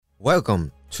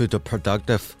Welcome to the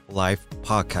Productive Life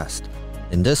Podcast.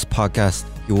 In this podcast,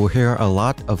 you will hear a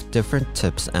lot of different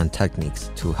tips and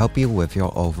techniques to help you with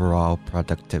your overall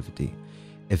productivity.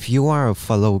 If you are a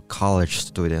fellow college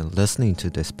student listening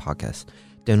to this podcast,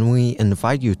 then we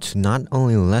invite you to not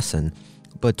only listen,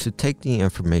 but to take the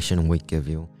information we give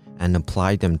you and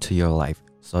apply them to your life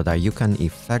so that you can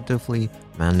effectively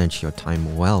manage your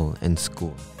time well in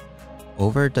school.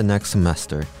 Over the next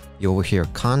semester, you will hear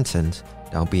content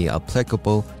that will be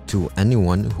applicable to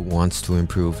anyone who wants to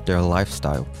improve their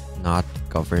lifestyle, not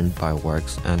governed by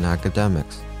works and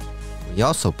academics. We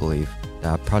also believe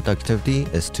that productivity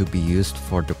is to be used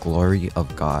for the glory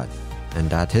of God, and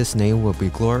that His name will be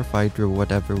glorified through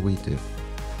whatever we do.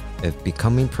 If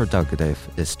becoming productive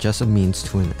is just a means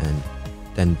to an end,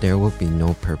 then there will be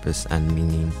no purpose and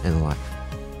meaning in life.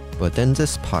 But in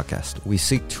this podcast, we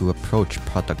seek to approach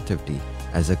productivity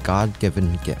as a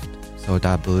God-given gift so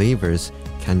that believers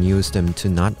can use them to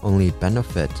not only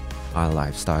benefit our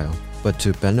lifestyle, but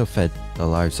to benefit the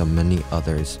lives of many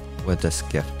others with this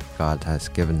gift God has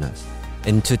given us.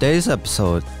 In today's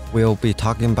episode, we'll be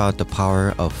talking about the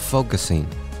power of focusing,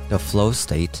 the flow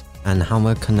state, and how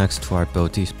it connects to our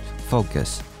ability to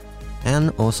focus,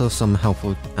 and also some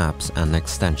helpful apps and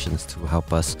extensions to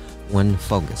help us when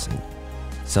focusing.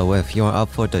 So if you're up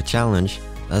for the challenge,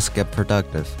 let's get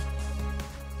productive.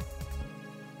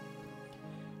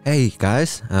 Hey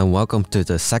guys, and welcome to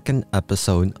the second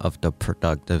episode of the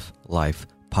Productive Life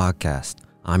Podcast.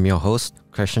 I'm your host,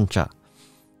 Christian Cha.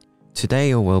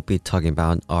 Today we'll be talking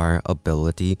about our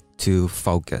ability to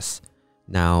focus.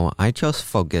 Now, I chose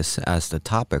focus as the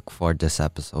topic for this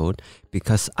episode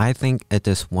because I think it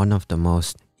is one of the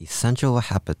most essential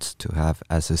habits to have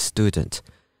as a student.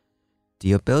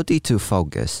 The ability to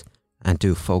focus, and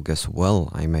to focus well,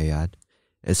 I may add,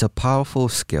 is a powerful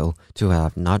skill to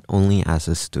have not only as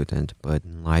a student, but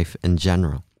in life in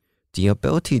general. The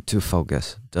ability to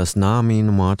focus does not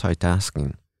mean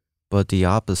multitasking, but the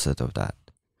opposite of that.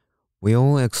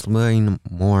 We'll explain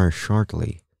more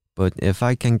shortly, but if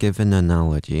I can give an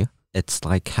analogy, it's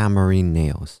like hammering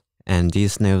nails, and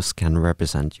these nails can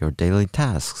represent your daily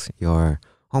tasks, your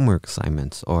homework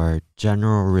assignments, or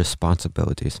general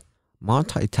responsibilities.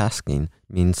 Multitasking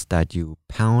means that you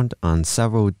pound on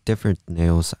several different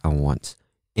nails at once,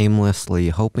 aimlessly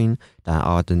hoping that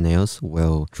all the nails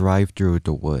will drive through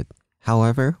the wood.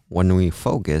 However, when we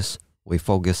focus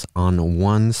on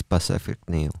one specific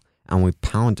nail, and we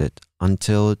pound it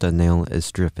until the nail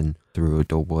is driven through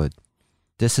the wood.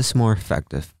 This is more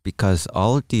effective because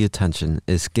all the attention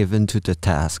is given to the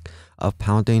task of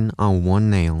pounding on one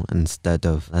nail instead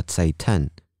of, let's say, 10.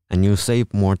 And you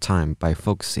save more time by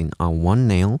focusing on one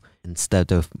nail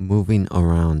instead of moving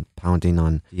around pounding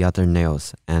on the other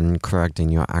nails and correcting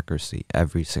your accuracy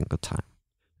every single time.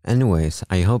 Anyways,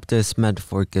 I hope this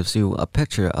metaphor gives you a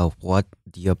picture of what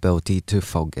the ability to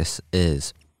focus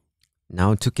is.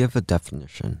 Now to give a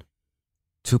definition.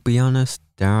 To be honest,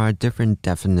 there are different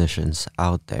definitions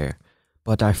out there,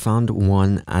 but I found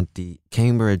one at the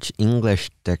Cambridge English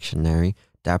Dictionary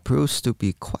that proves to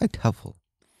be quite helpful.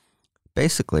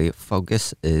 Basically,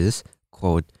 focus is,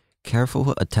 quote,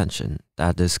 careful attention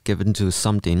that is given to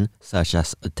something such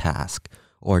as a task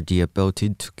or the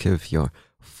ability to give your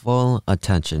full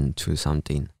attention to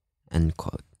something, end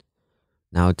quote.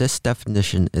 Now, this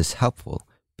definition is helpful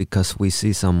because we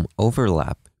see some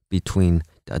overlap between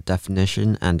the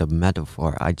definition and the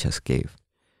metaphor I just gave.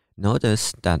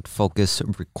 Notice that focus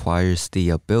requires the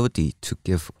ability to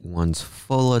give one's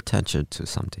full attention to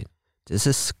something. This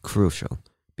is crucial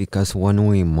because when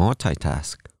we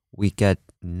multitask, we get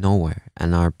nowhere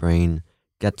and our brain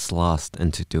gets lost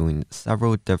into doing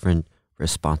several different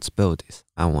responsibilities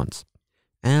at once.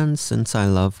 And since I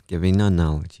love giving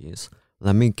analogies,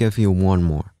 let me give you one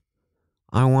more.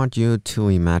 I want you to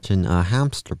imagine a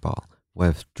hamster ball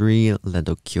with 3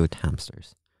 little cute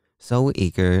hamsters, so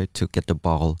eager to get the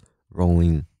ball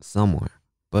rolling somewhere.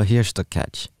 But here's the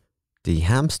catch. The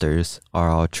hamsters are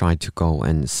all trying to go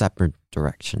in separate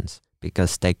directions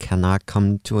because they cannot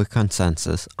come to a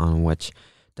consensus on which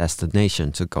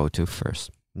destination to go to first.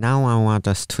 Now I want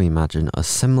us to imagine a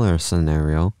similar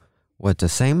scenario with the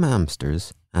same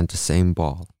hamsters and the same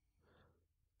ball.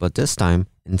 But this time,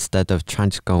 instead of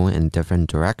trying to go in different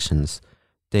directions,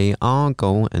 they all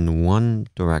go in one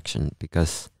direction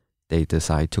because they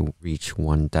decide to reach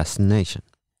one destination.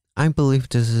 I believe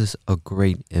this is a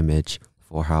great image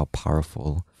for how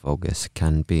powerful focus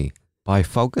can be. By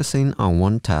focusing on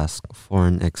one task for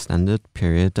an extended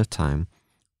period of time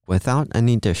without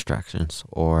any distractions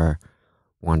or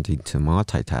wanting to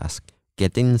multitask,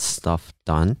 getting stuff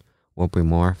done will be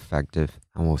more effective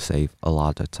and will save a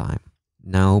lot of time.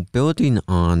 Now, building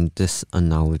on this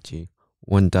analogy,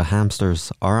 when the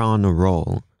hamsters are on a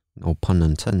roll, no pun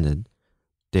intended,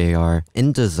 they are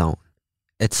in the zone.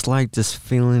 It's like this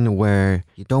feeling where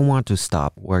you don't want to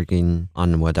stop working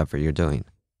on whatever you're doing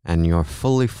and you're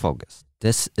fully focused.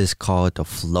 This is called the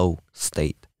flow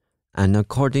state. And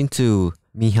according to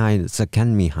Mihai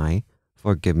Csikszentmihalyi,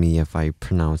 forgive me if I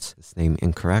pronounce his name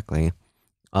incorrectly,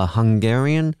 a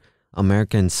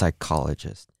Hungarian-American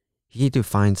psychologist, he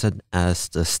defines it as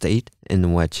the state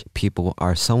in which people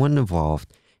are so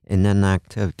involved in an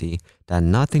activity that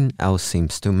nothing else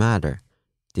seems to matter.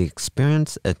 The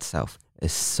experience itself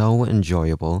is so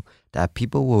enjoyable that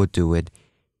people will do it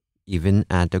even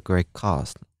at a great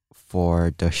cost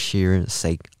for the sheer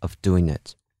sake of doing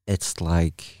it. It's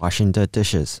like washing the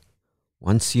dishes.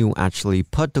 Once you actually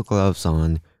put the gloves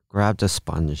on, grab the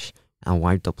sponge, and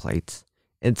wipe the plates,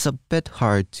 it's a bit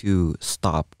hard to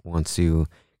stop once you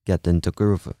get in the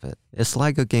groove of it. It's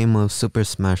like a game of Super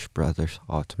Smash Bros.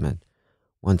 Ultimate.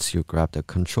 Once you grab the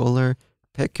controller,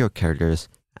 pick your characters,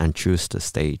 and choose the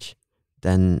stage,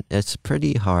 then it's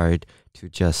pretty hard to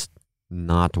just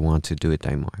not want to do it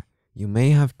anymore. You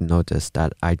may have noticed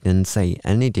that I didn't say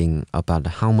anything about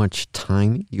how much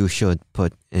time you should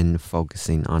put in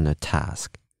focusing on a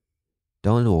task.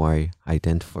 Don't worry, I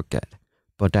didn't forget.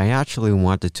 But I actually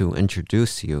wanted to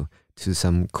introduce you to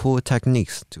some cool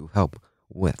techniques to help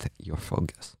with your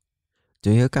focus.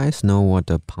 Do you guys know what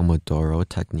the Pomodoro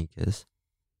technique is?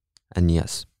 And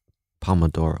yes,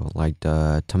 Pomodoro, like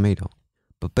the tomato.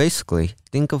 But basically,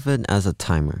 think of it as a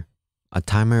timer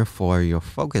for your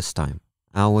focus time.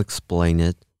 I'll explain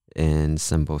it in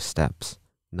simple steps.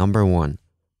 Number 1,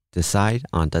 decide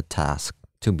on the task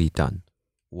to be done,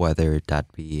 whether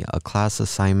that be a class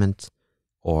assignment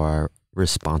or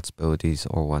responsibilities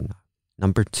or whatnot.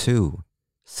 Number 2,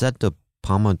 set the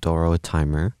Pomodoro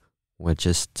timer, which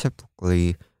is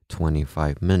typically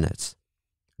 25 minutes.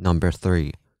 Number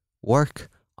 3, work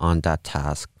on that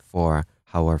task for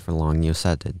however long you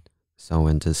set it. So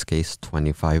in this case,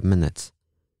 25 minutes.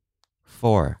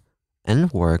 4,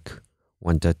 end work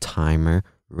when the timer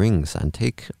rings and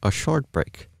take a short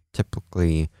break,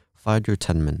 typically 5 to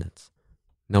 10 minutes.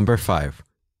 Number 5,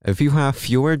 if you have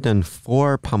fewer than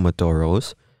 4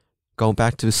 Pomodoros, go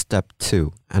back to step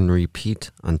 2 and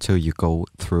repeat until you go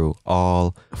through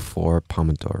all 4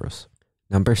 Pomodoros.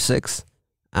 Number 6,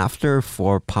 after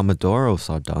 4 Pomodoros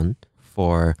are done,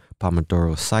 4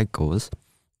 Pomodoro cycles,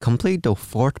 complete the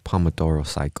 4th Pomodoro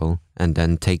cycle and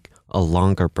then take a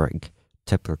longer break,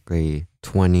 typically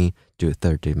 20 to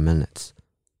 30 minutes.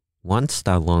 Once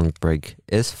that long break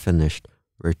is finished,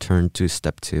 return to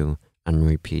step 2 and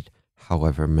repeat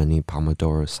however many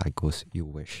Pomodoro cycles you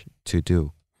wish to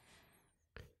do.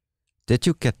 Did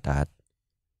you get that?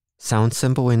 Sounds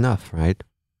simple enough, right?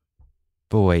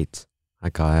 But wait, I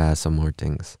gotta add some more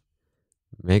things.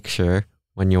 Make sure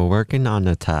when you're working on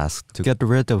a task to get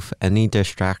rid of any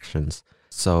distractions.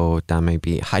 So that may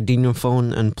be hiding your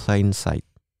phone in plain sight.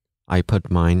 I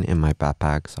put mine in my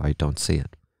backpack so I don't see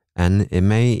it. And it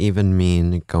may even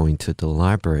mean going to the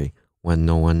library when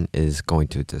no one is going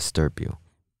to disturb you.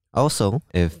 Also,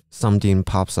 if something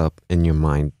pops up in your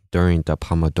mind during the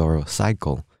Pomodoro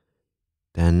cycle,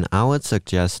 then I would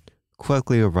suggest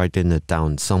quickly writing it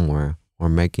down somewhere or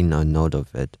making a note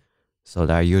of it so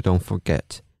that you don't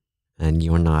forget and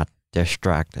you're not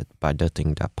distracted by the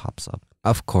thing that pops up.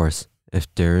 Of course,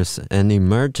 if there's an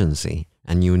emergency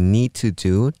and you need to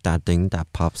do that thing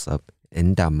that pops up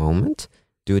in that moment,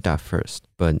 do that first.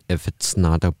 But if it's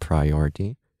not a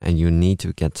priority and you need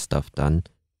to get stuff done,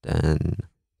 then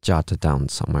jot it down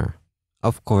somewhere.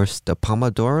 Of course, the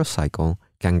Pomodoro cycle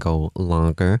can go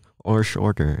longer or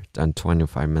shorter than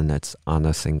 25 minutes on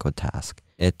a single task.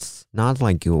 It's not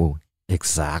like you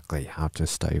exactly have to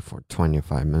study for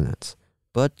 25 minutes,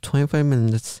 but 25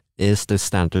 minutes is the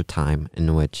standard time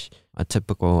in which a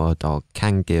typical adult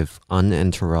can give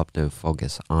uninterrupted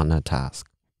focus on a task.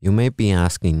 You may be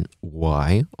asking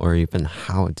why or even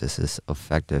how this is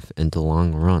effective in the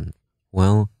long run.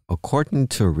 Well, according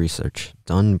to research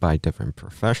done by different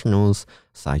professionals,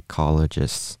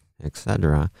 psychologists,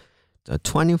 etc., the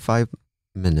 25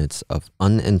 minutes of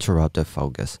uninterrupted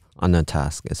focus on a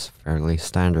task is fairly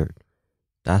standard.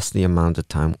 That's the amount of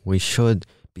time we should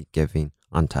be giving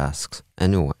on tasks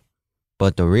anyway.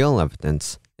 But the real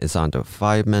evidence is on the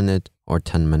 5-minute or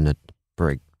 10-minute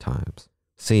break times.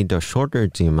 See, the shorter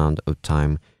the amount of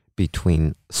time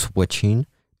between switching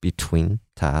between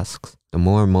tasks, the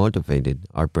more motivated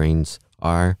our brains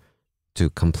are to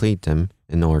complete them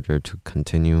in order to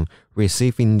continue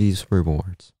receiving these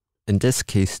rewards. In this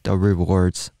case, the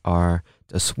rewards are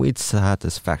the sweet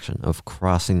satisfaction of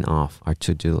crossing off our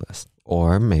to-do list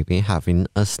or maybe having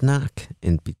a snack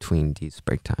in between these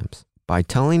break times. By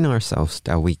telling ourselves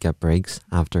that we get breaks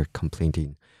after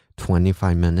completing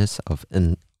 25 minutes of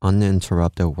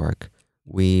uninterrupted work,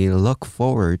 we look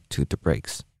forward to the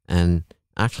breaks, and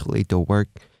actually the work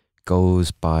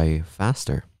goes by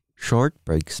faster. Short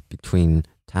breaks between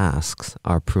tasks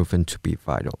are proven to be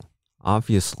vital.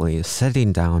 Obviously,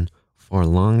 sitting down for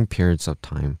long periods of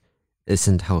time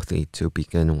isn't healthy to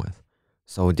begin with,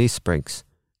 so these breaks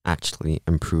actually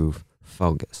improve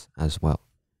focus as well.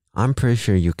 I'm pretty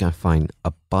sure you can find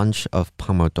a bunch of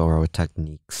Pomodoro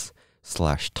techniques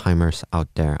 / timers out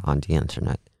there on the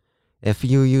internet. If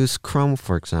you use Chrome,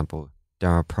 for example,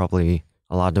 there are probably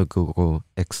a lot of Google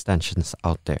extensions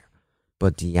out there.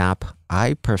 But the app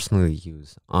I personally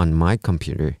use on my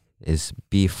computer is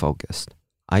BeFocused.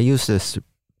 I use this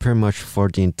pretty much for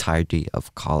the entirety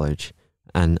of college,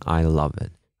 and I love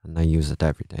it, and I use it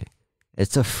every day.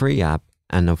 It's a free app,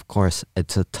 and of course,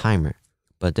 it's a timer,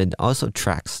 but it also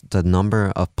tracks the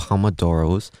number of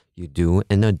Pomodoros you do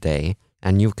in a day,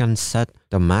 and you can set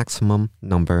the maximum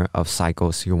number of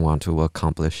cycles you want to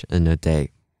accomplish in a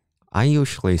day. I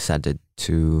usually set it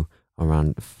to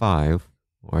around 5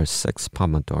 or 6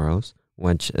 Pomodoros,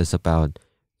 which is about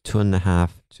 2.5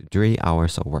 to 3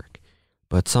 hours of work.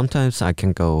 But sometimes I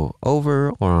can go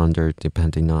over or under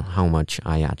depending on how much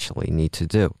I actually need to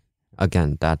do.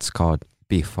 Again, that's called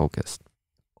BeFocused.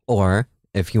 Or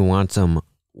if you want some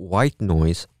white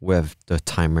noise with the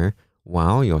timer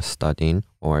while you're studying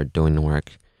or doing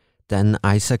work, then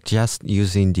I suggest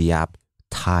using the app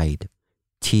Tide,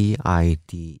 Tide.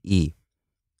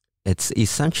 It's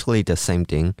essentially the same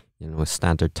thing,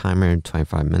 standard timer,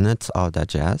 25 minutes, all that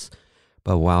jazz.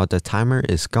 But while the timer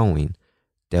is going,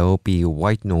 there will be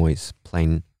white noise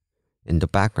playing in the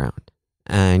background.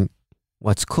 And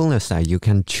what's cool is that you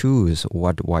can choose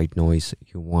what white noise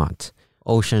you want.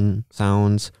 Ocean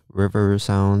sounds, river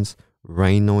sounds,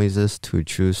 rain noises to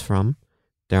choose from.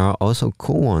 There are also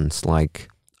cool ones like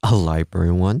a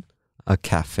library one, a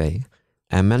cafe,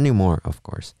 and many more, of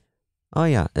course. Oh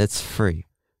yeah, it's free.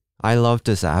 I love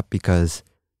this app because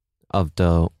of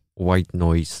the white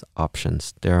noise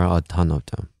options. There are a ton of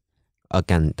them.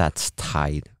 Again, that's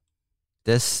Tide.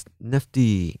 This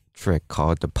nifty trick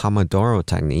called the Pomodoro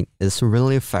technique is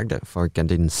really effective for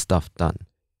getting stuff done.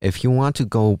 If you want to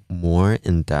go more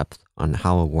in depth on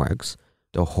how it works,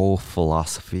 the whole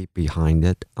philosophy behind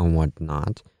it and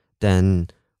whatnot, then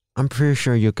I'm pretty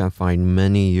sure you can find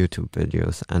many YouTube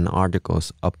videos and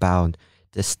articles about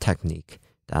this technique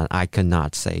that I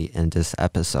cannot say in this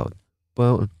episode.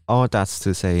 But all that's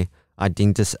to say, I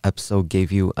think this episode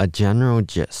gave you a general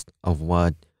gist of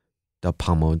what the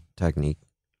Pomodoro technique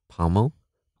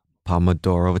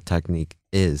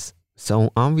is. So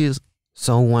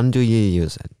when do you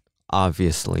use it?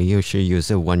 Obviously, you should use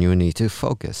it when you need to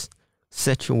focus.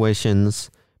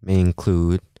 Situations may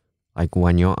include like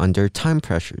when you're under time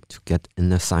pressure to get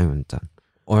an assignment done.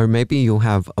 Or maybe you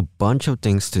have a bunch of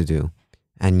things to do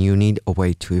and you need a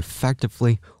way to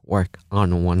effectively work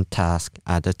on one task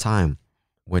at a time,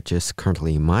 which is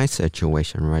currently my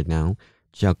situation right now,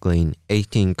 juggling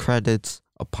 18 credits,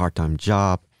 a part-time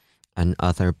job, and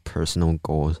other personal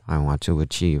goals I want to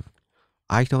achieve.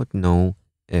 I don't know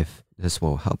if this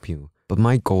will help you, but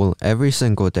my goal every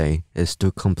single day is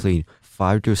to complete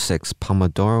 5 to 6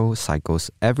 Pomodoro cycles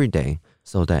every day,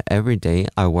 so that every day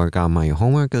I work on my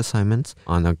homework assignments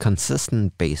on a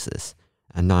consistent basis,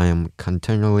 and I am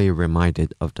continually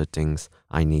reminded of the things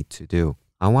I need to do.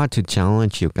 I want to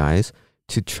challenge you guys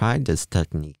to try this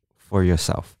technique for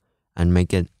yourself and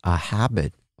make it a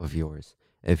habit of yours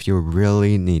if you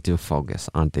really need to focus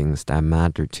on things that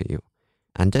matter to you.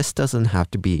 And this doesn't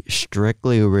have to be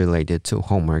strictly related to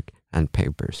homework and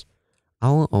papers. I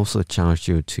will also challenge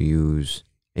you to use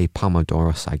a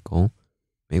Pomodoro cycle,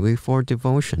 maybe for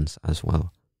devotions as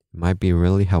well. It might be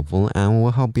really helpful and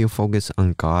will help you focus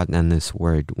on God and His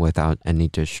Word without any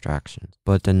distractions.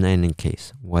 But in any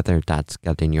case, whether that's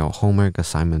getting your homework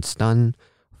assignments done,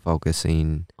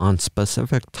 focusing on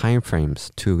specific time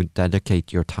frames to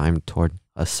dedicate your time toward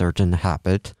a certain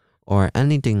habit, or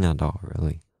anything at all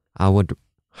really, I would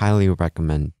highly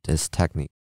recommend this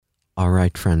technique.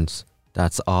 Alright friends,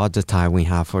 that's all the time we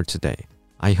have for today.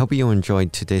 I hope you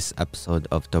enjoyed today's episode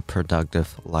of the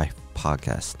Productive Life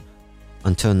Podcast.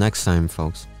 Until next time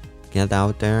folks, get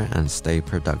out there and stay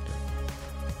productive.